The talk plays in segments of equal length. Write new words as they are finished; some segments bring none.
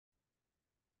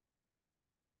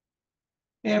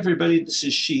Hey everybody, this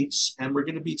is Sheets, and we're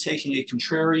going to be taking a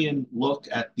contrarian look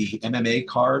at the MMA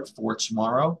card for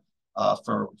tomorrow,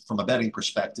 from a betting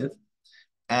perspective.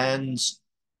 And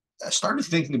I started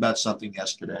thinking about something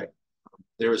yesterday.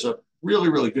 There is a really,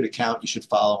 really good account you should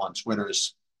follow on Twitter.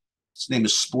 His name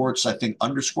is Sports, I think,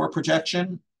 underscore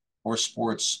projection or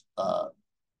Sports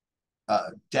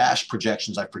dash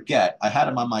projections. I forget. I had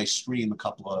him on my stream a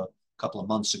couple of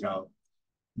months ago.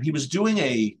 He was doing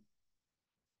a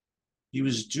he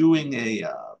was doing a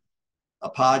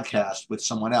podcast with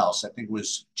someone else. I think it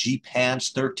was G Pants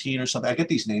 13 or something. I get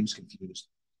these names confused.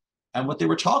 And what they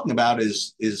were talking about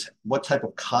is what type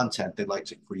of content they like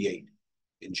to create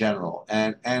in general.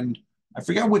 And I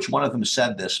forget which one of them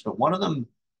said this, but one of them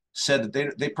said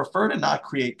that they prefer to not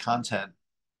create content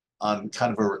on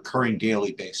kind of a recurring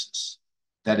daily basis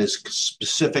that is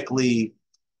specifically,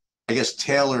 I guess,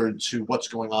 tailored to what's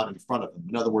going on in front of them.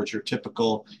 In other words, your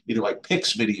typical either like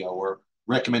picks video or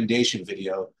recommendation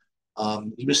video.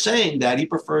 He was saying that he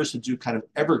prefers to do kind of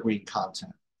evergreen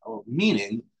content,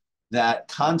 meaning that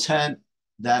content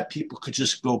that people could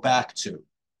just go back to,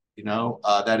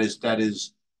 that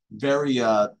is very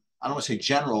I don't want to say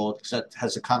general because that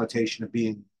has a connotation of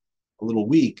being a little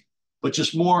weak, but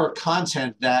just more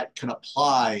content that can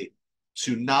apply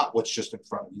to not what's just in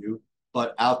front of you,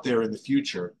 but out there in the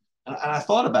future. And I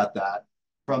thought about that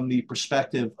from the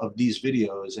perspective of these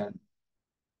videos. And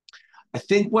I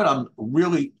think what I'm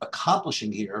really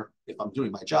accomplishing here, if I'm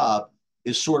doing my job,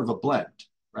 is sort of a blend,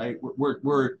 right?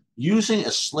 We're using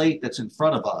a slate that's in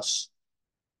front of us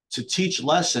to teach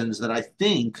lessons that I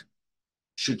think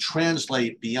should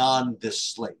translate beyond this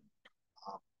slate.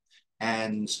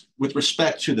 And with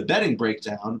respect to the betting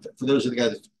breakdown, for those of you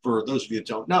that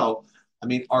don't know, I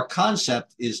mean, our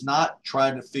concept is not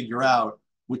trying to figure out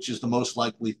which is the most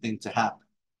likely thing to happen.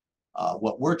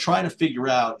 What we're trying to figure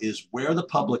out is where the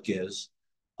public is,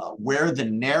 where the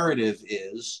narrative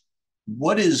is,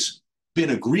 what has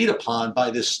been agreed upon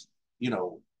by this,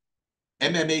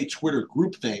 MMA Twitter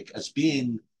groupthink as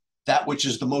being that which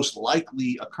is the most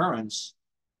likely occurrence,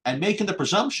 and making the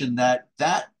presumption that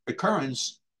that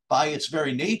occurrence, by its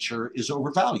very nature, is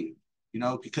overvalued.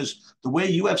 Because the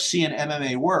way UFC and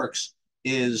MMA works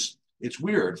is it's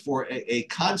weird for a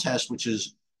contest which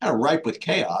is kind of ripe with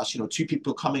chaos. Two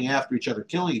people coming after each other,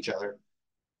 killing each other.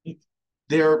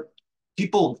 There,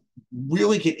 people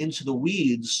really get into the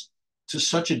weeds to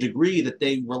such a degree that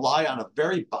they rely on a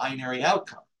very binary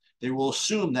outcome. They will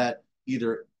assume that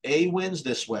either A wins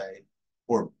this way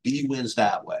or B wins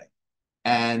that way.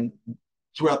 And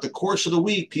throughout the course of the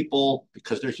week, people,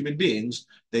 because they're human beings,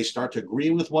 they start to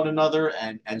agree with one another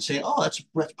and say, oh, that's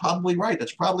probably right.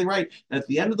 That's probably right. And at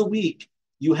the end of the week,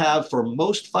 you have, for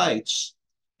most fights,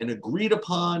 an agreed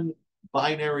upon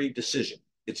binary decision.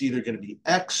 It's either going to be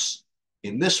X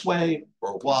in this way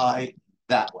or Y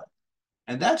that way.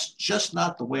 And that's just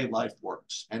not the way life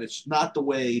works. And it's not the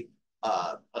way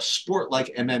a sport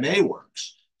like MMA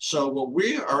works. So what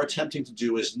we are attempting to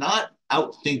do is not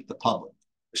outthink the public.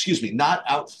 Excuse me, not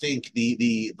outthink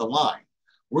the line.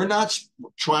 We're not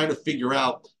trying to figure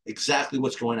out exactly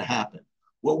what's going to happen.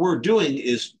 What we're doing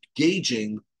is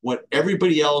gauging what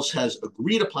everybody else has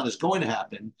agreed upon is going to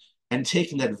happen, and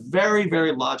taking that very,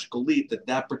 very logical leap that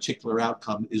that particular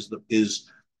outcome is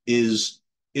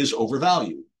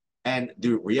overvalued. And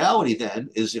the reality then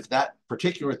is, if that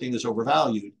particular thing is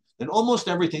overvalued, then almost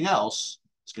everything else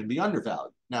is going to be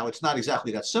undervalued. Now, it's not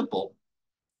exactly that simple,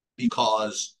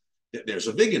 because there's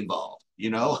a VIG involved.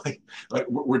 Like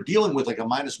we're dealing with like a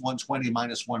minus 120,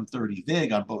 minus 130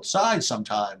 VIG on both sides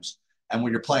sometimes. And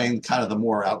when you're playing kind of the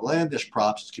more outlandish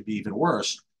props, it could be even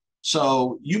worse.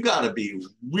 So you got to be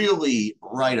really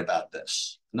right about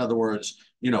this. In other words,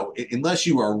 unless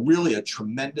you are really a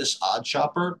tremendous odd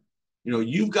shopper,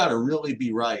 you've got to really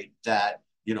be right that,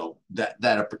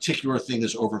 that a particular thing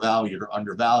is overvalued or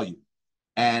undervalued.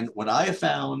 And what I have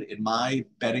found in my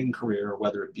betting career,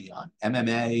 whether it be on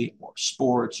MMA or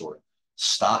sports or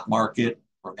stock market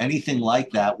or anything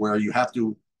like that, where you have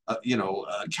to,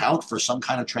 account for some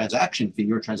kind of transaction fee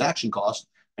or transaction cost,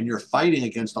 and you're fighting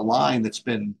against a line that's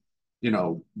been, you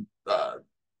know, uh,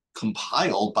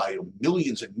 compiled by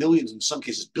millions and millions, in some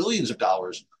cases billions of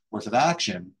dollars worth of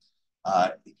action,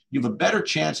 you have a better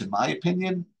chance, in my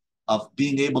opinion, of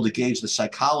being able to gauge the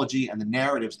psychology and the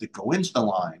narratives that go into the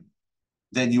line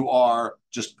than you are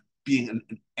just being an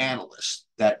analyst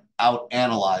that out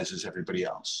analyzes everybody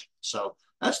else. So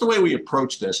that's the way we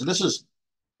approach this. And this is,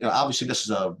 obviously this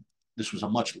was a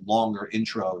much longer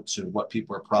intro to what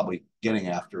people are probably getting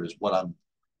after, is what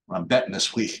I'm betting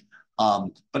this week.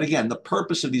 But again, the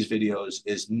purpose of these videos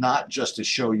is not just to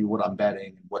show you what I'm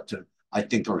betting and what I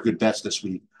think are good bets this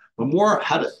week, but more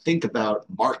how to think about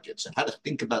markets and how to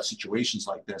think about situations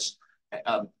like this.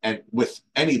 And with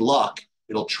any luck,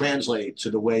 it'll translate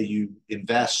to the way you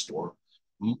invest or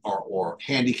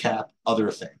handicap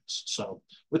other things. So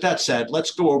with that said,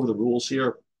 let's go over the rules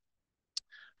here.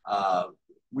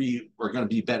 We are going to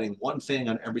be betting one thing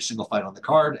on every single fight on the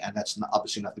card, and that's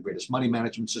obviously not the greatest money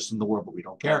management system in the world, but we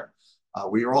don't care.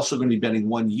 We are also going to be betting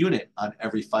one unit on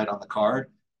every fight on the card,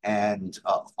 and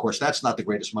of course, that's not the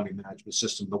greatest money management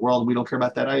system in the world, and we don't care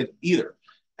about that either.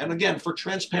 And again, for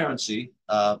transparency,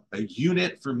 a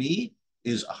unit for me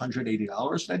is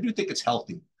 $180, and I do think it's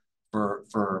healthy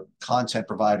for content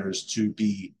providers to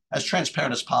be as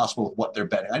transparent as possible with what they're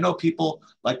betting. I know people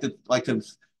like to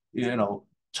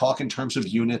talk in terms of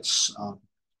units,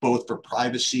 both for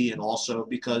privacy and also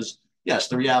because, yes,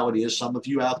 the reality is some of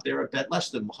you out there bet less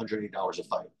than $180 a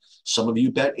fight. Some of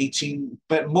you bet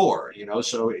more,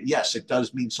 so yes, it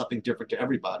does mean something different to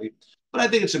everybody. But I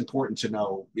think it's important to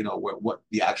know, what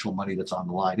the actual money that's on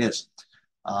the line is.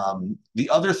 The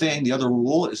other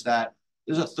rule is that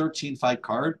there's a 13 fight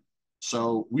card.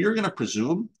 So we are going to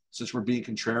presume, since we're being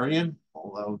contrarian,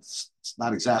 although that's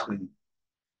not exactly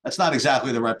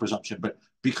the right presumption, but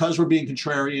because we're being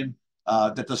contrarian,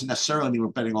 that doesn't necessarily mean we're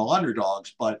betting all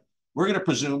underdogs, but we're going to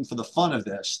presume for the fun of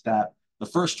this that the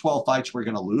first 12 fights we're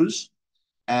going to lose.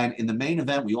 And in the main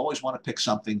event, we always want to pick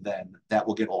something then that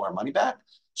will get all our money back.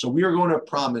 So we are going to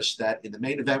promise that in the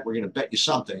main event, we're going to bet you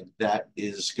something that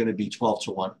is going to be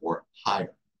 12-1 or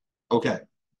higher. Okay.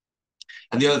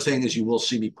 And the other thing is you will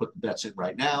see me put the bets in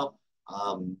right now,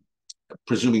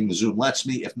 presuming the Zoom lets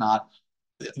me. If not,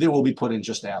 they will be put in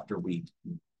just after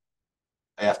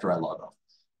I log off.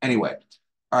 Anyway,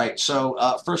 all right. So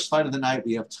first fight of the night,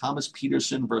 we have Thomas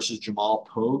Peterson versus Jamal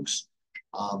Pogues.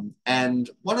 And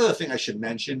one other thing I should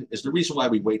mention is the reason why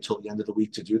we wait till the end of the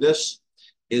week to do this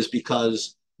is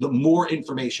because the more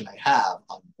information I have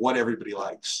on what everybody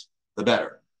likes, the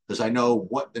better, because I know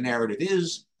what the narrative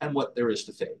is and what there is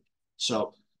to fade.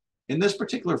 So in this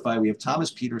particular fight, we have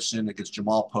Thomas Peterson against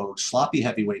Jamal Pogues, sloppy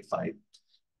heavyweight fight.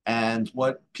 And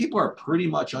what people are pretty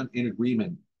much in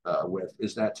agreement with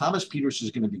is that Thomas Peterson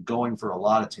is going to be going for a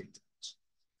lot of takedowns.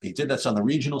 He did that on the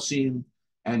regional scene,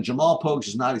 and Jamal Pogues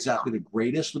is not exactly the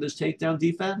greatest with his takedown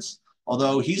defense,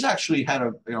 although he's actually had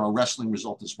a wrestling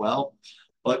result as well.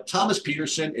 But Thomas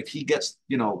Peterson, if he gets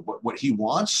what he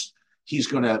wants, he's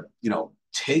going to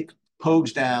take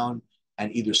Pogues down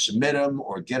and either submit him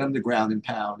or get him to ground and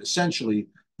pound. Essentially,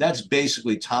 that's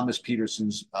basically Thomas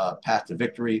Peterson's path to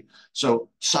victory. So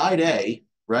side A,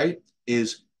 right,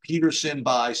 is Peterson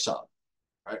by sub,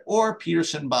 right? Or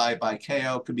Peterson by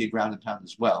KO, could be a ground and pound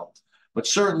as well. But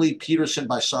certainly Peterson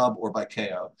by sub or by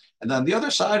KO. And then the other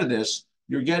side of this,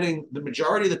 you're getting the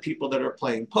majority of the people that are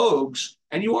playing Pogues,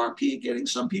 and you are getting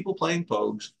some people playing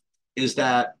Pogues, is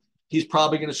that he's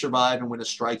probably going to survive and win a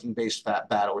striking-based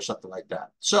battle or something like that.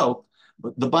 So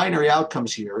the binary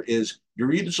outcomes here is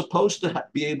you're either supposed to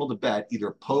be able to bet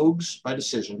either Pogues by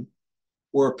decision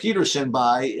or Peterson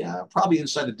by probably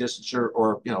inside the distance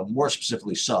or more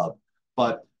specifically sub.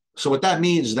 But so what that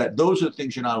means is that those are the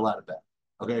things you're not allowed to bet.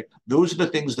 Okay, those are the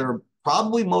things that are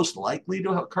probably most likely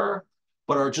to occur,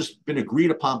 but are just been agreed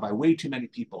upon by way too many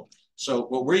people. So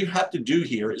what we have to do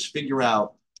here is figure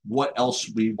out what else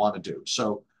we want to do.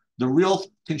 So the real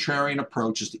contrarian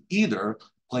approach is to either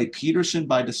play Peterson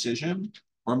by decision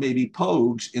or maybe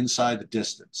Pogues inside the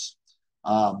distance.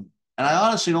 And I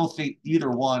honestly don't think either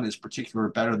one is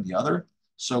particularly better than the other.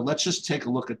 So let's just take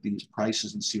a look at these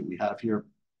prices and see what we have here.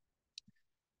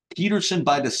 Peterson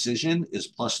by decision is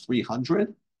plus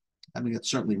 300. I mean,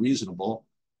 it's certainly reasonable.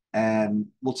 And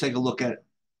we'll take a look at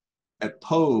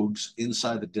Pogues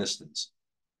inside the distance.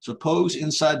 So Pogues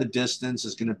inside the distance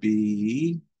is going to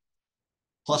be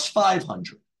plus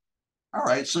 500. All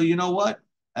right. So you know what?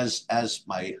 As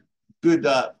my good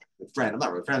friend, I'm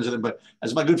not really friends with him, but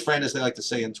as my good friend, as they like to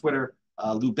say on Twitter,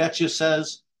 Lou Betcha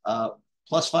says,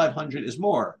 plus 500 is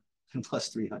more than plus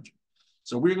 300.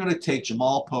 So we're going to take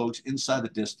Jamal Pogues inside the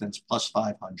distance plus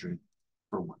 500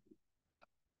 for one.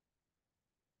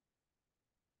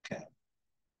 Okay.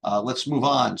 Let's move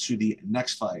on to the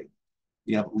next fight.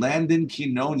 We have Landon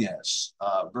Quinones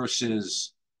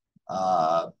versus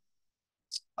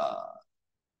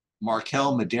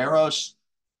Markel Medeiros.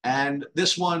 And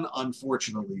this one,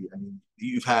 unfortunately, I mean,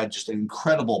 you've had just an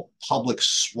incredible public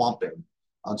swamping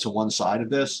onto one side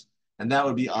of this, and that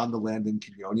would be on the Landon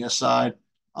Quinones side.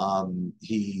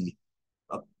 He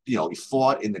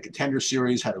fought in the Contender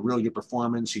Series, had a really good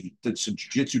performance. He did some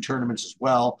jiu-jitsu tournaments as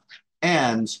well.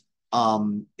 And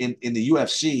in the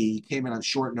UFC, he came in on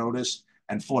short notice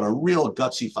and fought a real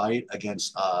gutsy fight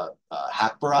against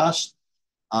Haqparast.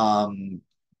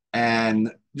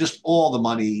 And just all the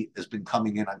money has been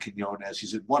coming in on Quinones.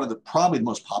 He's one of the probably the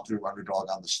most popular underdog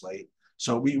on the slate.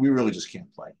 So we really just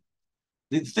can't play.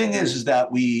 The thing is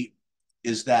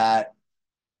that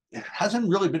it hasn't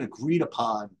really been agreed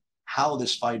upon how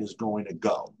this fight is going to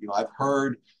go. I've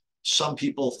heard some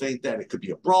people think that it could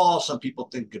be a brawl. Some people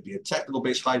think it could be a technical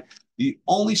based fight. The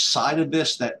only side of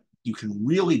this that you can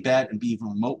really bet and be even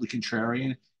remotely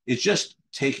contrarian is just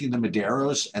taking the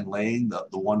Maderos and laying the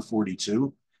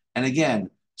 142. And again,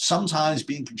 sometimes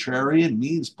being contrarian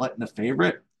means betting a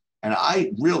favorite. And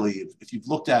I really, if you've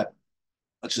looked at,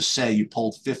 let's just say you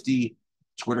pulled 50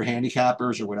 Twitter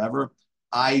handicappers or whatever,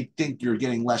 I think you're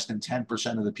getting less than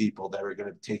 10% of the people that are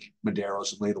going to take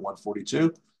Maderos and lay the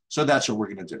 142. So that's what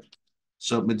we're going to do.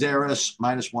 So Maderos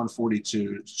minus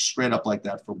 142, straight up like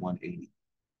that for 180.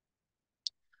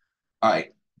 All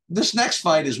right. This next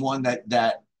fight is one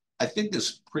that I think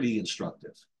is pretty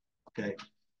instructive. Okay.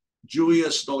 Julia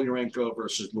Stoliarenko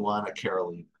versus Luana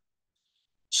Carolina.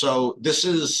 So this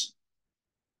is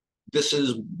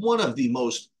one of the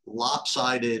most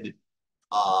lopsided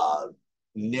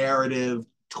narrative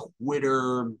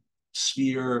Twitter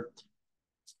sphere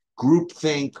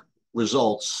groupthink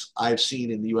results I've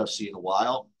seen in the UFC in a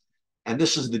while. And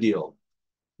this is the deal.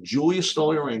 Julia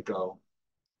Stoliarenko,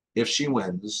 if she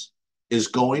wins, is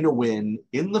going to win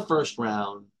in the first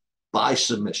round by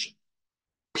submission,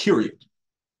 period.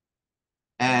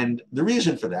 And the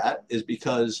reason for that is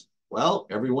because, well,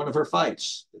 every one of her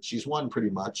fights that she's won pretty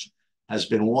much has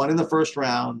been won in the first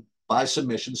round by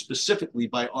submission, specifically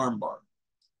by armbar.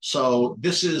 So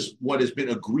this is what has been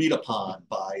agreed upon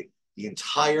by the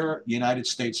entire United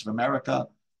States of America,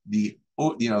 the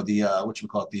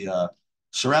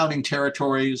surrounding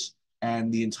territories,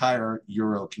 and the entire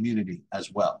Euro community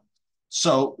as well.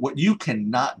 So what you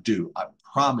cannot do, I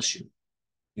promise you,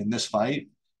 in this fight,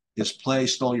 is play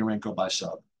Stoliarenko by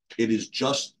sub. It is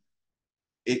just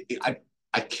I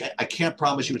can't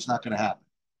promise you it's not going to happen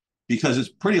because it's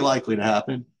pretty likely to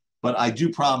happen, but I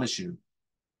do promise you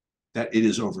that it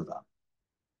is overvalued.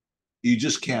 You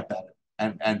just can't bet it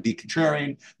and be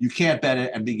contrarian. You can't bet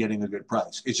it and be getting a good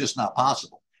price. It's just not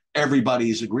possible.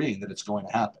 Everybody's agreeing that it's going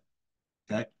to happen.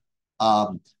 Okay.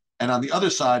 And on the other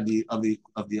side of the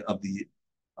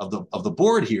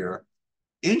board here,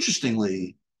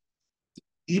 interestingly,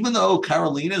 even though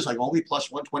Carolina is like only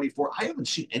plus 124, I haven't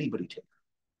seen anybody take her.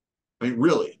 I mean,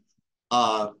 really.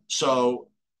 So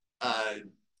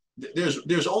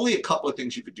there's only a couple of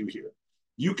things you could do here.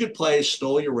 You could play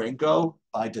Stoliarenko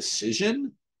by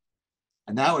decision,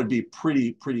 and that would be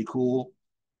pretty cool.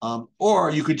 Or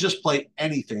you could just play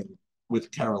anything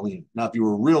with Carolina. Now, if you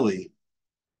were really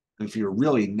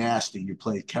nasty, you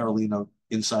play Carolina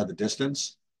inside the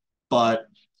distance. But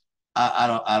I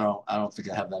don't think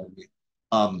I have that in me.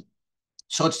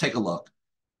 So let's take a look.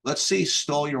 Let's see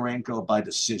Stoliarenko by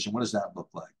decision. What does that look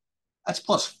like? That's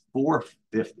plus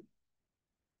 450.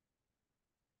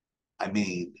 I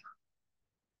mean,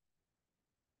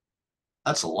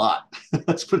 that's a lot.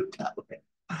 Let's put it that way.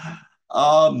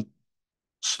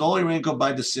 Stoliarenko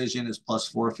by decision is plus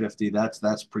 450.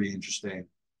 That's pretty interesting.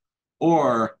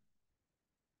 Or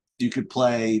you could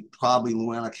play probably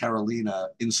Luana Carolina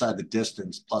inside the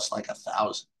distance plus like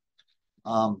 1,000.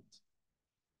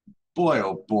 Boy,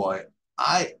 oh boy.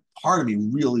 Part of me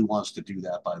really wants to do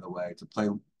that, by the way, to play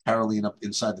Carolina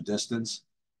inside the distance,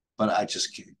 but I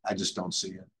just can't. I just don't see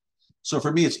it. So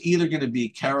for me, it's either going to be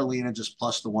Carolina just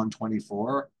plus the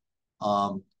 124,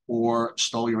 or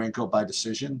Stoliarenko by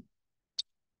decision.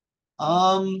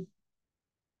 Let's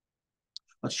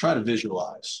try to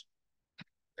visualize.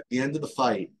 At the end of the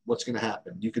fight, what's going to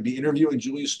happen? You could be interviewing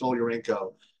Julia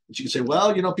Stoliarenko, and she could say,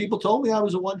 well, people told me I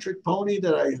was a one-trick pony,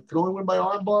 that I could only win by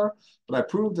armbar, but I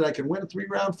proved that I can win a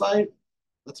 3-round fight.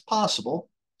 That's possible.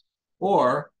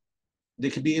 Or they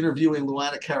could be interviewing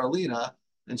Luana Carolina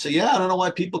and say, yeah, I don't know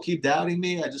why people keep doubting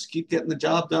me. I just keep getting the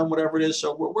job done, whatever it is.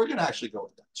 So we're going to actually go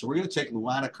with that. So we're going to take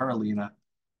Luana Carolina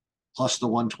plus the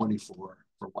 124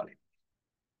 for 180.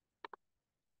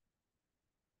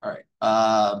 All right.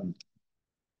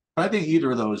 But I think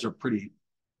either of those are pretty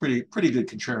good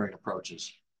contrarian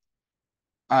approaches.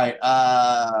 All right.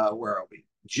 Where are we?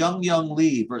 Jung Young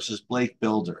Lee versus Blake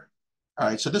Builder. All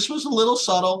right. So this was a little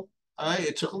subtle. All right.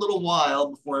 It took a little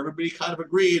while before everybody kind of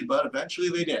agreed, but eventually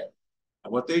they did.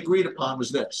 And what they agreed upon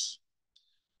was this.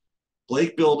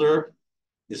 Blake Builder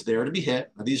is there to be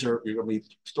hit. Now, you're going to be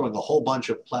throwing a whole bunch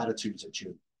of platitudes at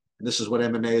you. And this is what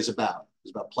MMA is about. It's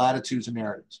about platitudes and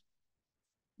narratives.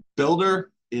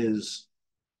 Builder is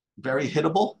very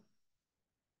hittable,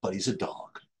 but he's a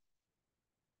dog.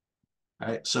 All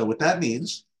right. So what that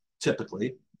means,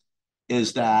 typically,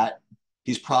 is that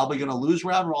He's probably going to lose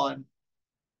round one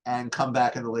and come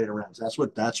back in the later rounds. That's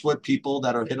what people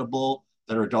that are hittable,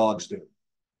 that are dogs, do.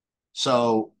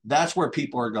 So that's where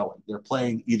people are going. They're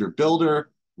playing either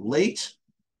Builder late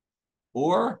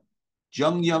or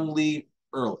Jung Young Lee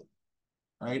early,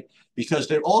 right? Because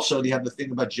they have the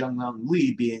thing about Jung Young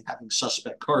Lee having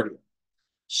suspect cardio.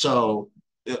 So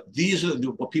these are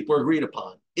what people are agreed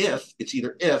upon. It's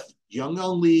either Jung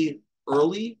Young Lee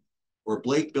early or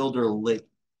Blake Builder late.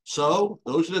 So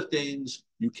those are the things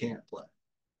you can't play.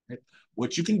 Right?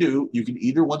 What you can do, you can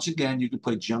either, once again, you can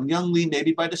play Jung Young Lee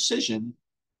maybe by decision,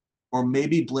 or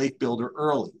maybe Blake Builder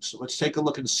early. So let's take a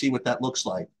look and see what that looks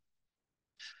like.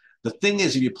 The thing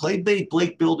is, if you play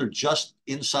Blake Builder just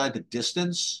inside the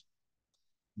distance,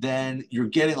 then you're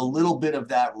getting a little bit of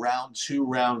that round two,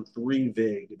 round three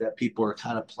vig that people are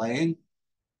kind of playing.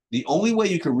 The only way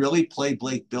you can really play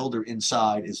Blake Builder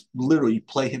inside is literally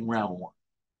play him round one.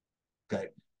 Okay.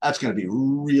 That's going to be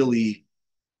really,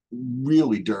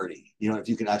 really dirty. If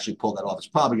you can actually pull that off, it's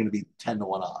probably going to be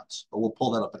 10-1 odds, but we'll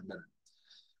pull that up in a minute.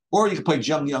 Or you can play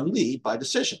Jung Young Lee by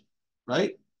decision,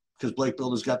 right? Because Blake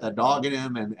Builder's got that dog in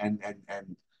him,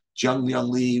 and Jung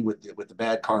Young Lee with the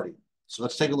bad cardio. So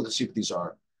let's take a look and see what these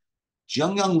are.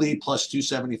 Jung Young Lee plus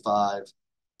 275,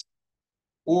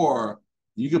 or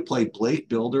you could play Blake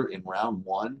Builder in round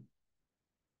one.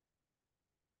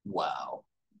 Wow.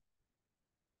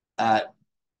 At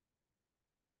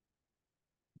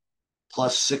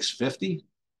plus 650.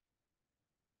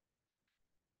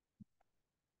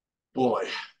 Boy.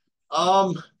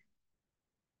 I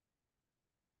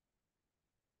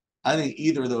think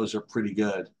either of those are pretty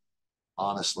good,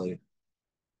 honestly.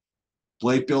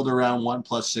 Blake Builder round one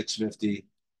plus 650.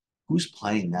 Who's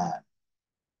playing that?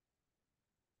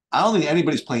 I don't think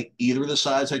anybody's playing either of the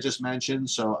sides I just mentioned,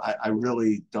 so I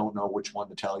really don't know which one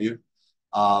to tell you.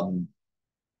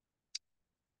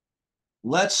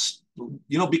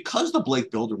 Because the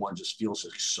Blake Builder one just feels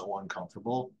like so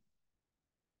uncomfortable,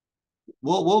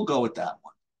 we'll go with that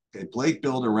one. Okay, Blake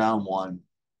Builder round one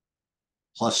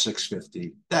plus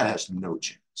 650. That has no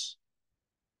chance.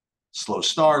 Slow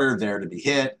starter, there to be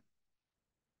hit,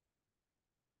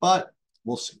 but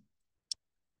we'll see.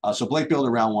 So Blake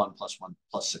Builder round one plus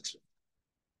 650.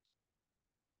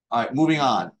 All right, moving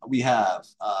on. We have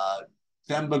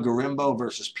Themba Gorimbo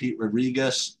versus Pete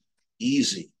Rodriguez.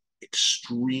 Easy,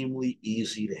 extremely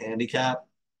easy to handicap.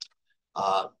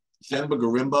 Themba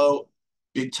Gorimbo,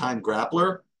 big time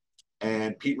grappler,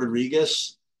 and Pete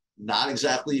Rodriguez, not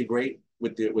exactly great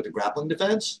with the grappling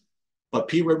defense, but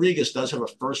Pete Rodriguez does have a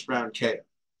first round KO.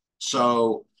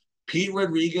 So Pete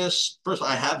Rodriguez, first,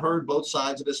 I have heard both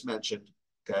sides of this mentioned.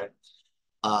 Okay.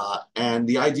 And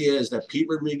the idea is that Pete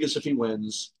Rodriguez, if he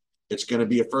wins, it's going to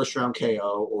be a first round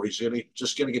KO, or he's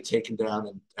just going to get taken down,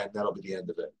 and that'll be the end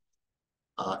of it.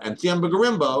 And Themba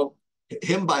Gorimbo,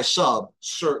 him by sub,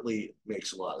 certainly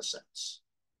makes a lot of sense.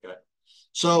 Okay.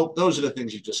 So those are the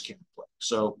things you just can't play.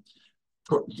 So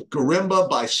Gorimbo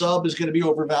by sub is going to be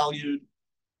overvalued.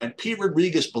 And Pete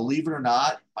Rodriguez, believe it or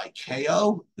not, by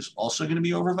KO is also going to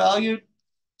be overvalued.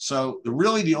 So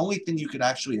the only thing you could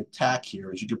actually attack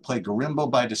here is you could play Gorimbo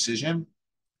by decision,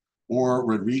 or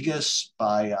Rodriguez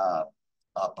by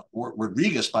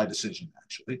decision,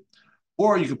 actually,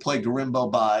 or you could play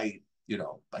Gorimbo by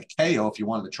KO if you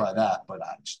wanted to try that, but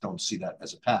I just don't see that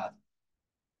as a path.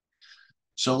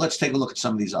 So let's take a look at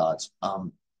some of these odds.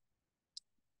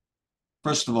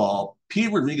 First of all,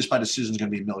 Pete Rodriguez by decision is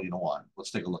going to be 1,000,000-1.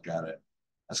 Let's take a look at it.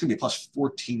 That's going to be plus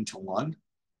 14-1.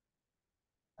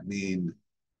 I mean,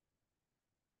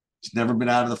 he's never been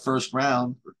out of the first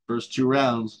round, or first two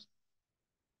rounds.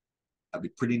 That'd be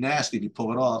pretty nasty if you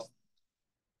pull it off.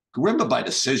 Gorimbo by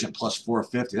decision plus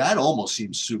 450. That almost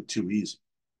seems too easy.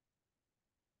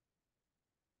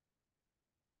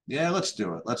 Yeah, let's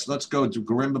do it. Let's go to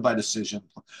Gorimbo by decision.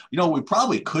 We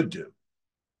probably could do.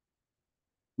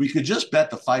 We could just bet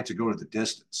the fight to go to the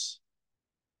distance.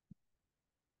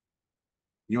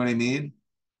 You know what I mean?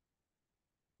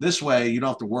 This way, you don't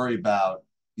have to worry about,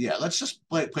 let's just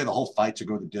play the whole fight to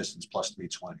go the distance plus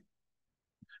 320.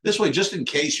 This way, just in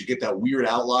case you get that weird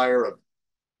outlier of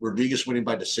Rodriguez winning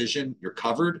by decision, you're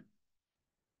covered.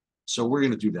 So we're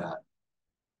going to do that.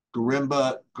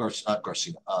 Gorimbo,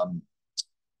 Garcia,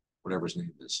 whatever his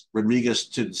name is. Rodriguez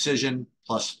to decision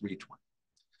plus 320.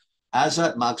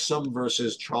 Azat Maksum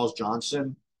versus Charles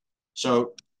Johnson.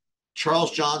 So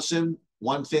Charles Johnson,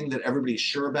 one thing that everybody's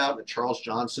sure about the Charles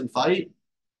Johnson fight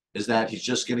is that he's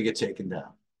just going to get taken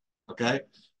down. Okay?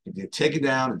 He'll get taken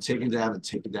down and taken down and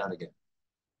taken down again.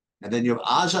 And then you have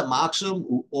Azat Maksum,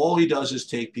 who all he does is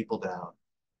take people down.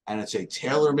 And it's a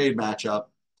tailor-made matchup.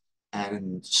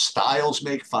 And styles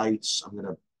make fights. I'm going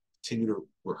to continue to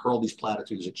hurl these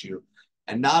platitudes at you.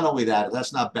 And not only that,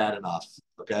 that's not bad enough.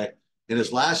 Okay. In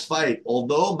his last fight,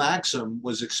 although Maxim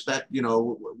was was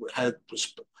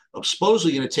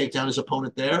supposedly going to take down his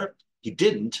opponent there, he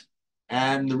didn't.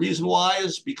 And the reason why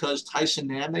is because Tyson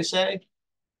Nam, they say,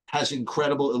 has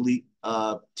incredible elite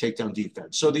takedown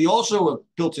defense. So they also have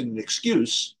built in an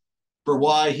excuse for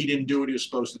why he didn't do what he was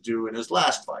supposed to do in his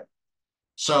last fight.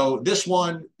 So this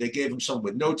one, they gave him someone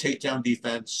with no takedown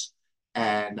defense.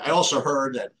 And I also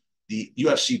heard that the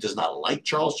UFC does not like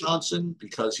Charles Johnson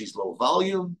because he's low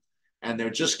volume, and they're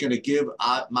just going to give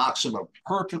Maxim a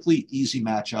perfectly easy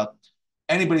matchup.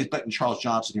 Anybody's betting Charles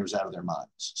Johnson here is out of their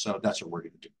minds. So that's what we're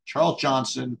going to do. Charles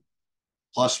Johnson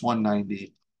plus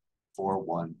 190 for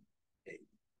 180.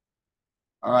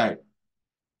 All right.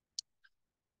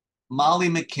 Molly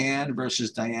McCann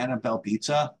versus Diana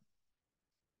Belbita.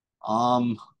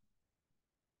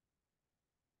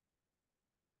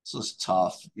 This is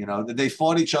tough. You know, they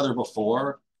fought each other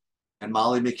before, and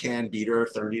Molly McCann beat her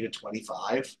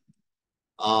 30-25.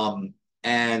 Um,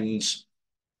 and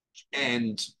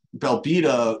and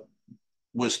Belbita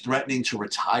was threatening to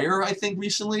retire, I think,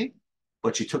 recently,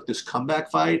 but she took this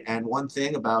comeback fight. And one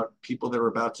thing about people that are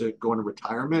about to go into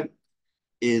retirement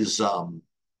is they're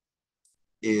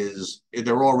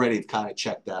already kind of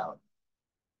checked out.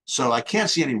 So I can't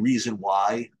see any reason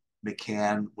why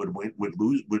McCann would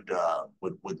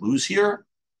lose here.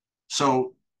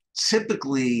 So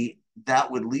typically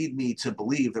that would lead me to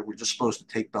believe that we're just supposed to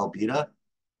take Belbita.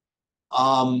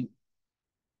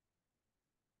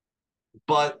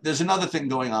 But there's another thing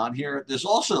going on here. There's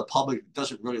also the public that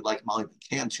doesn't really like Molly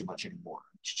McCann too much anymore.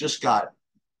 She just got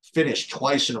finished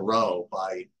twice in a row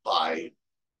by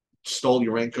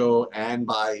Stoliarenko and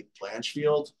by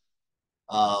Blanchfield.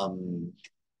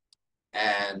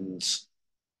 And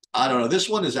I don't know. This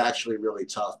one is actually really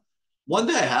tough. One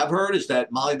thing I have heard is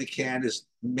that Molly McCann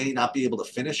may not be able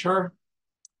to finish her.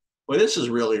 But this is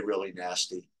really, really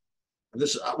nasty. And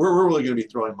we're really going to be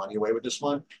throwing money away with this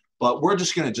one. But we're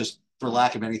just going to for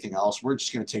lack of anything else, we're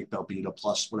just going to take Belbita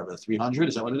plus whatever, 300.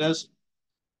 Is that what it is?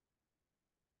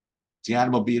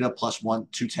 Diana Belbita plus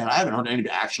 210. I haven't heard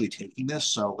anybody actually taking this,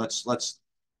 so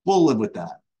we'll live with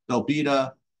that.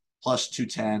 Belbita plus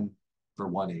 210 for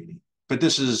 180. But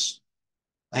this is,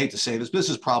 I hate to say this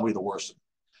is probably the worst.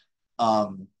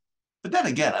 But then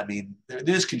again, I mean, it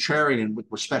is contrarian with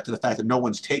respect to the fact that no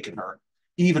one's taken her,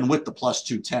 even with the plus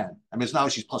 210. I mean, it's not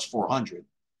like she's plus 400.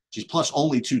 She's plus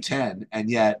only 210, and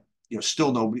yet,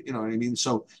 still nobody, you know what I mean?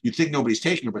 So you'd think nobody's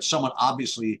taking her, but someone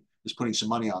obviously is putting some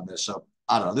money on this. So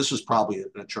I don't know. This was probably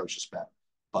an atrocious bet,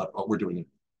 but we're doing it.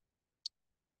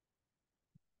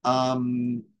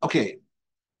 Okay.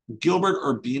 Gilbert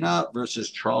Urbina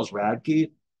versus Charles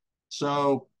Radke.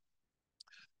 So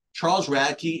Charles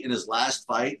Radke in his last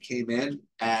fight came in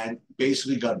and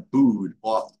basically got booed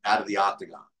out of the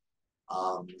octagon.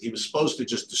 He was supposed to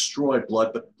just destroy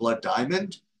Blood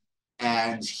Diamond,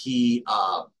 and he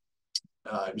was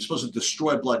supposed to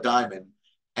destroy Blood Diamond,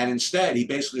 and instead he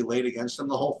basically laid against him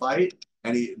the whole fight,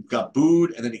 and he got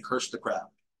booed, and then he cursed the crowd.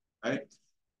 Right?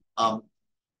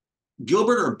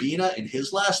 Gilbert Urbina in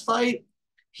his last fight,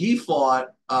 he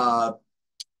fought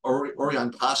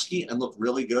Orion Koski and looked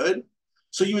really good.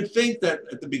 So you would think that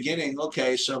at the beginning,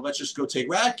 okay, so let's just go take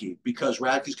Radke because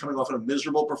Radke's coming off of a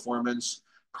miserable performance,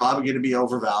 probably going to be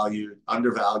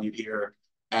undervalued here.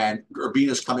 And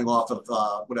Urbina's coming off of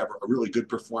a really good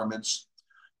performance.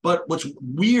 But what's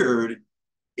weird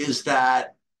is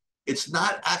that it's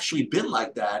not actually been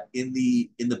like that in the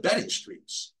betting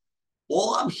streets.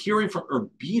 All I'm hearing from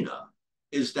Urbina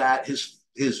is that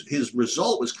his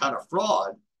result was kind of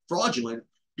fraudulent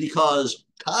because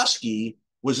Koski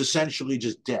was essentially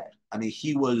just dead. I mean,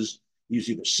 he was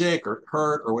either sick or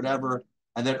hurt or whatever.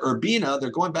 And then Urbina, they're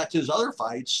going back to his other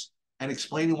fights and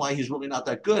explaining why he's really not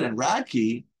that good. And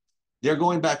Radke, they're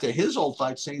going back to his old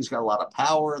fights, saying he's got a lot of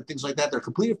power and things like that. They're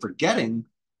completely forgetting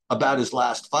about his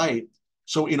last fight.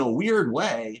 So in a weird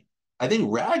way, I think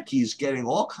Radke's getting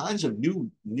all kinds of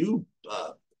new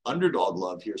underdog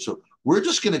love here. So we're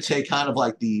just going to take kind of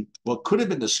like what could have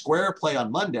been the square play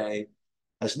on Monday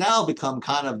has now become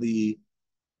kind of the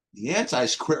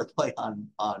anti-square play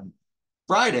on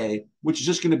Friday, which is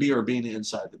just going to be Urbina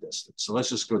inside the distance. So let's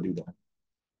just go do that.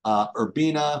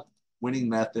 Urbina winning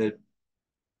method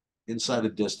inside the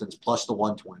distance plus the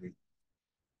 120.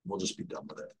 We'll just be done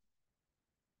with it.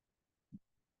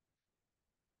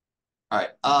 All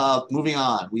right. Moving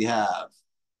on, we have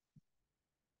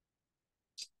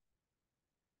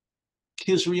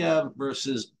Khizriev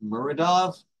versus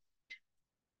Muradov.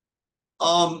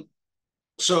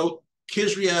 So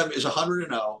Khizriev is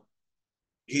 100-0.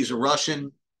 He's a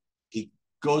Russian. He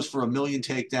goes for 1,000,000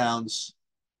 takedowns.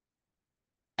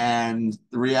 And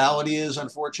the reality is,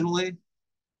 unfortunately,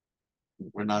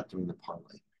 we're not doing the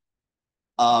parlay.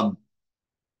 Um,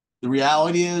 the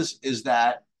reality is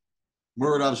that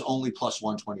Muradov's only plus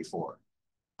 124.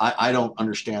 I don't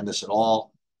understand this at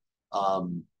all.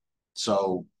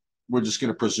 So we're just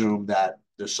going to presume that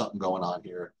there's something going on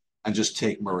here and just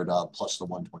take Muradov plus the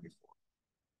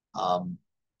 124.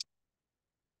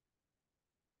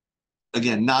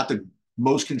 Again, not the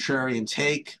most contrarian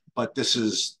take, but this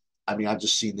is, I mean, I've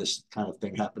just seen this kind of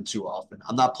thing happen too often.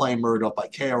 I'm not playing Muradov by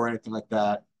KO or anything like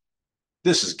that.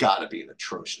 This has got to be an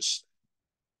atrocious.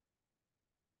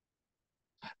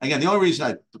 Again, the only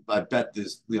reason I bet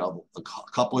this, a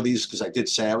couple of these, because I did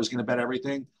say I was going to bet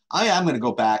everything. I am going to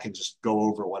go back and just go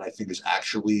over what I think is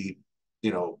actually,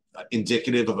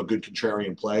 indicative of a good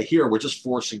contrarian play. Here, we're just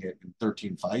forcing it in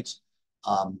 13 fights.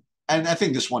 And I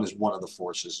think this one is one of the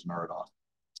forces, Muradov.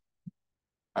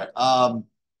 All right.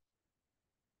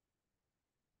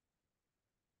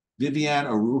 Viviane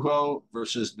Araújo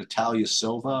versus Natalia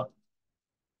Silva.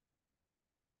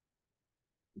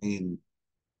 I mean,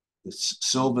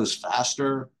 Silva's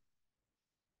faster.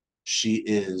 She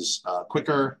is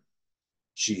quicker.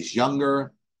 She's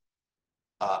younger.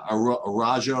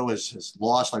 Araújo has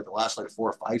lost like the last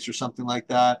 4 fights or something like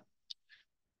that.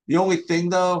 The only thing,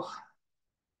 though,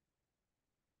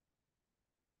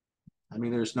 I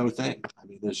mean, there's no thing. I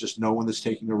mean, there's just no one that's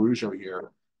taking Araújo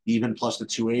here, even plus the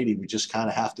 280. We just kind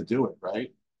of have to do it,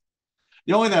 right?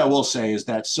 The only thing I will say is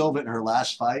that Silva in her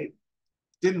last fight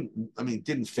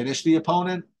didn't finish the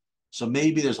opponent. So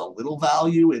maybe there's a little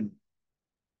value in.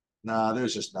 Nah,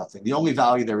 there's just nothing. The only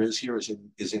value there is here is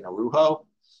in Araújo.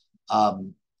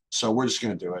 So we're just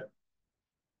going to do it.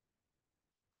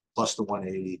 Plus the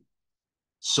 180.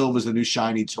 Silva's the new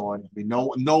shiny toy. I mean,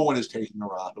 no one is taking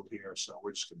Araújo here, so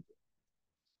we're just going to do it.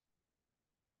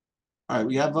 All right,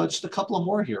 we have just a couple of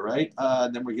more here, right?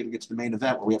 And then we're going to get to the main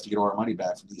event where we have to get all our money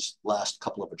back from these last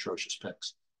couple of atrocious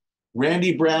picks.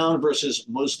 Randy Brown versus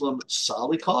Muslim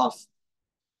Salikov.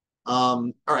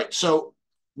 All right, so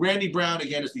Randy Brown,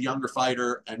 again, is the younger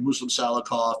fighter, and Muslim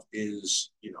Salikov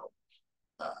is,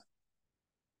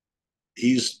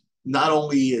 he's not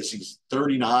only is he's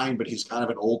 39, but he's kind of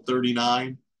an old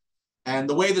 39. And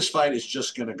the way this fight is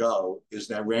just going to go is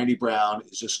that Randy Brown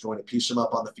is just going to piece him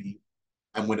up on the feet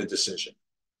and win a decision,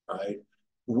 right?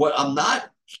 What I'm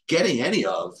not getting any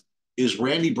of is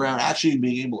Randy Brown actually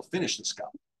being able to finish this guy.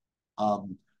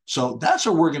 So that's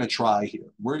what we're going to try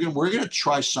here. We're going to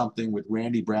try something with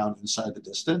Randy Brown inside the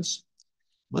distance.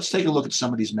 Let's take a look at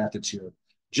some of these methods here.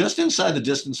 Just inside the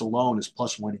distance alone is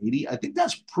plus 180. I think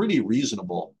that's pretty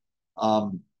reasonable.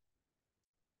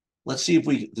 Let's see if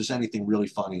there's anything really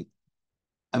funny.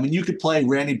 I mean, you could play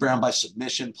Randy Brown by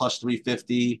submission plus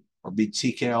 350 or beat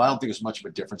TKO. I don't think there's much of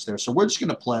a difference there. So we're just going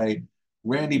to play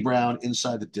Randy Brown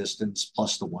inside the distance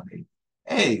plus the 180.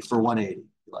 Hey, for 180.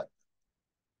 Like,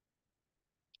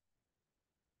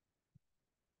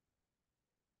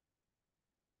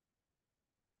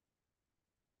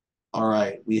 all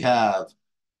right, we have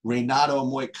Renato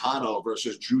Moicano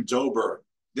versus Drew Dober.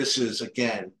 This is,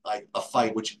 again, like a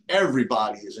fight which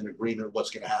everybody is in agreement of what's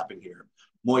going to happen here.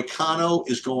 Moicano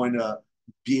is going to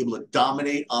be able to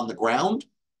dominate on the ground.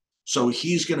 So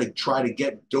he's going to try to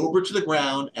get Dober to the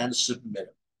ground and submit him.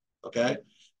 Okay.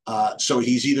 So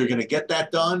he's either going to get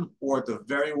that done, or at the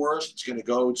very worst, it's going to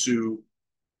go to,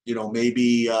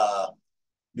 maybe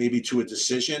to a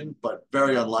decision, but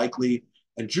very unlikely.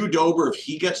 And Drew Dober, if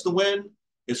he gets the win,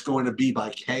 it's going to be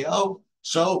by KO.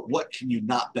 So what can you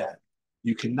not bet?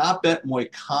 You cannot bet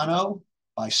Moicano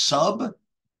by sub,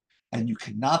 and you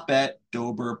cannot bet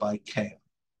Dober by KO.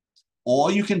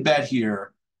 All you can bet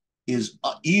here is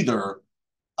either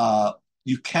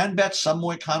you can bet some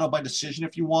Moicano by decision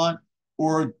if you want,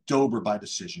 or Dober by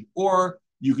decision, or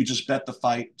you could just bet the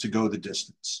fight to go the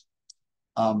distance.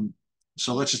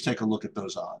 So let's just take a look at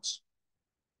those odds.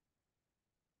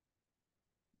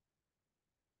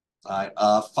 All right,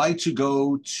 fight to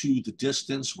go to the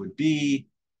distance would be,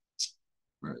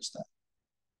 where is that?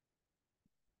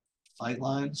 Fight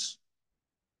lines?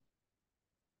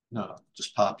 No,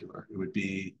 just popular. It would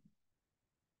be,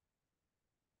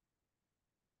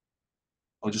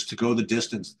 just to go the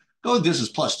distance. Go the distance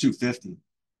plus 250.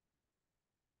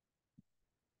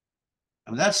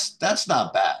 I mean, that's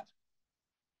not bad.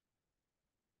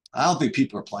 I don't think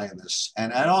people are playing this.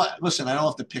 And I don't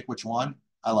have to pick which one.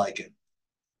 I like it.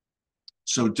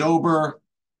 So Dober,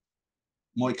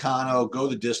 Moicano, go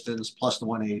the distance, plus the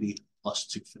 180, plus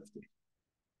 250.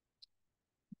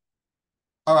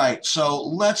 All right, so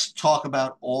let's talk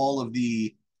about all of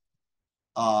the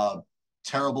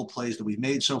terrible plays that we've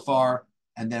made so far.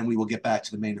 and then we will get back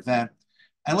to the main event.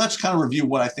 And let's kind of review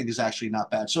what I think is actually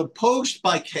not bad. So post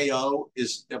by KO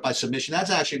is by submission. That's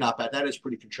actually not bad. That is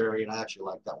pretty contrarian. I actually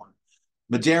like that one.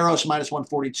 Medeiros minus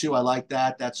 142. I like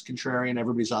that. That's contrarian.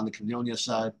 Everybody's on the Canonia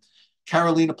side.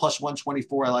 Carolina plus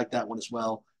 124. I like that one as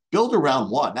well. Build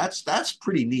around one. That's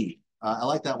pretty neat. I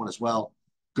like that one as well.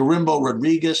 Garimbo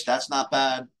Rodriguez. That's not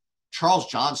bad. Charles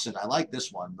Johnson. I like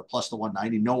this one. The plus the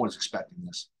 190. No one's expecting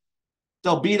this.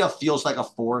 Delbita feels like a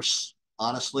force,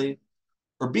 honestly.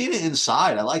 Urbina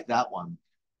inside. I like that one.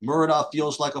 Murada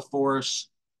feels like a force.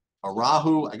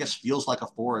 Arahu, I guess, feels like a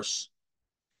force.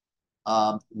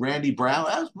 Randy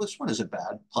Brown, this one isn't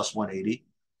bad. Plus 180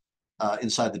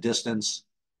 inside the distance.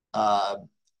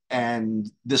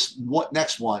 And this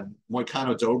next one,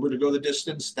 Moicano Dober to go the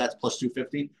distance, that's plus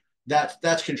 250. That's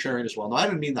contrarian as well. Now, I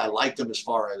didn't mean that I liked them as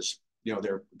far as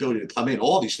their ability to come in.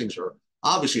 All these things are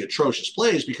obviously atrocious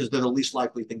plays because they're the least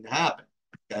likely thing to happen.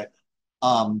 Okay.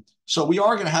 So we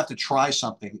are going to have to try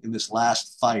something in this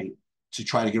last fight to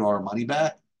try to get our money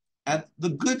back. And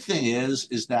the good thing is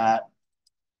that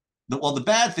the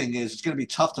bad thing is it's going to be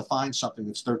tough to find something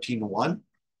that's 13-1.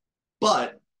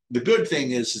 But the good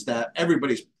thing is that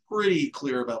everybody's pretty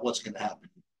clear about what's going to happen,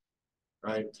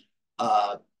 right?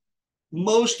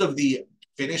 Most of the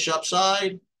finish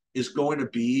upside is going to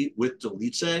be with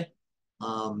Delice.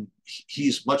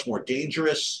 He's much more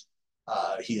dangerous.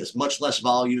 He has much less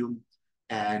volume.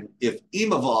 And if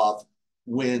Imavov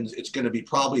wins, it's going to be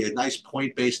probably a nice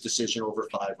point-based decision over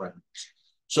 5 rounds.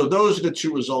 So those are the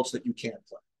two results that you can't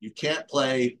play. You can't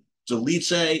play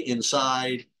Delice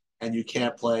inside, and you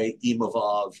can't play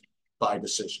Imavov by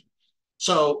decision.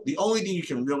 So the only thing you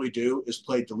can really do is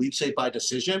play Delice by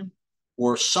decision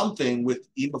or something with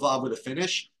Imavov with a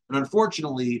finish. And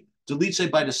unfortunately, Delice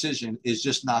by decision is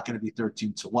just not going to be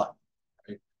 13-1.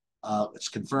 Right? Let's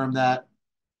confirm that.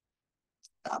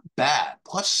 Not bad.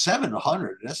 Plus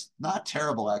 700. That's not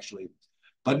terrible, actually.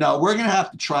 But no, we're going to have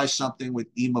to try something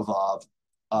with Imavov.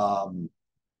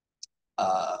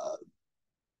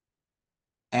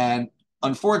 And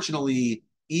unfortunately,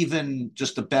 even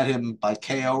just to bet him by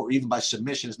KO or even by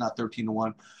submission is not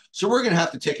 13-1. So we're going to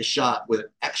have to take a shot with an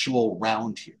actual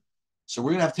round here. So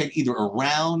we're going to have to take either a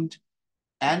round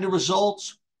and a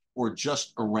result or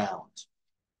just a round.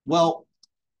 Well,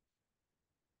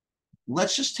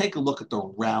 let's just take a look at the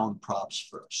round props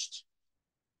first.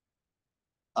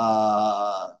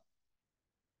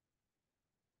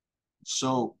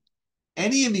 So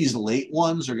any of these late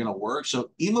ones are going to work.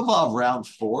 So Imavov round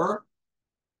 4,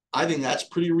 I think that's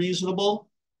pretty reasonable.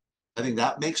 I think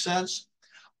that makes sense.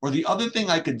 Or the other thing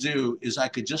I could do is I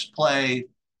could play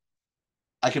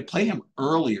him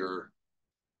earlier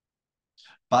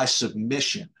by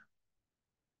submission.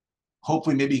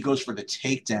 Hopefully maybe he goes for the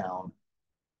takedown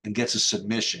and gets a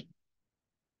submission.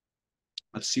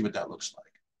 Let's see what that looks like.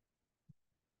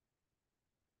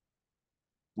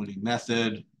 Winning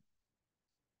method.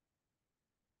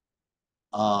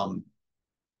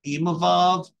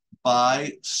 Imavov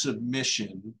by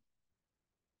submission.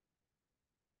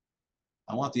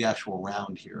 I want the actual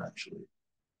round here, actually.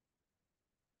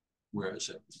 Where is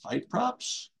it? Fight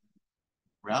props?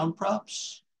 Round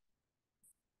props?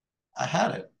 I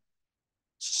had it.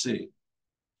 Let's see.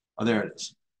 Oh, there it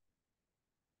is.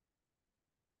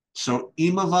 So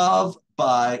Imavov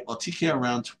by, well, TKO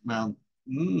round.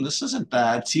 This isn't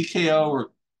bad. TKO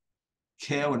or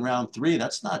KO in round 3.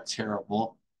 That's not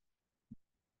terrible.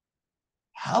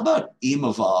 How about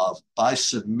Imavov by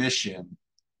submission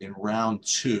in round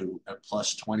 2 at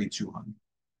plus 2,200?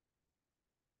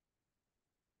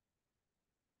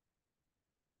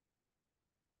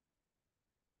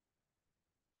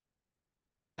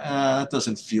 That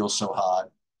doesn't feel so hot.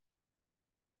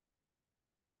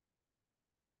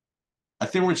 I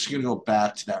think we're just going to go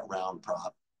back to that round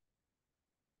prop.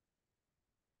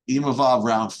 Imavov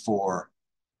round 4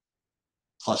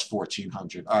 plus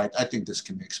 1,400. All right, I think this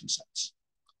can make some sense.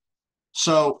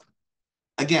 So,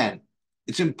 again,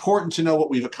 it's important to know what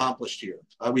we've accomplished here.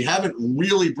 We haven't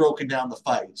really broken down the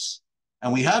fights,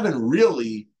 and we haven't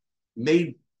really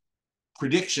made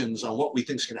predictions on what we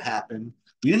think is going to happen.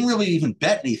 We didn't really even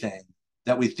bet anything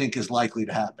that we think is likely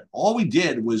to happen. All we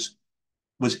did was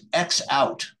X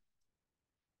out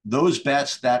those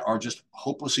bets that are just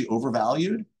hopelessly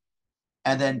overvalued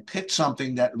and then pick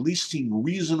something that at least seemed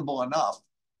reasonable enough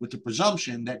with the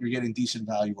presumption that you're getting decent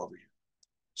value over here.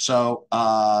 So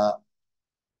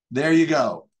there you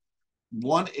go.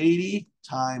 180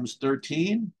 times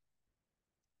 13.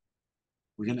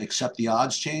 We're going to accept the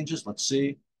odds changes. Let's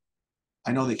see.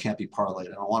 I know they can't be parlayed.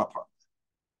 I don't want to parlay.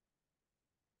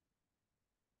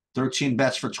 13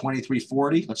 bets for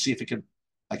 23.40. Let's see if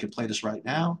I can play this right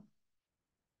now.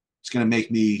 going to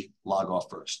make me log off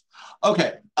first.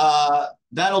 Okay,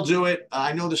 that'll do it.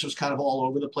 I know this was kind of all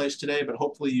over the place today, but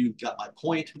hopefully you got my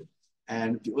point.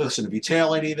 And listen, if you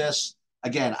tail any of this,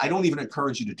 again, I don't even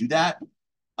encourage you to do that.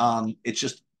 It's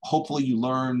just hopefully you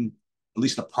learn at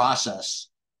least the process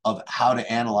of how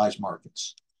to analyze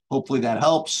markets. Hopefully that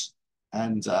helps,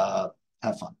 and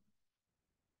have fun.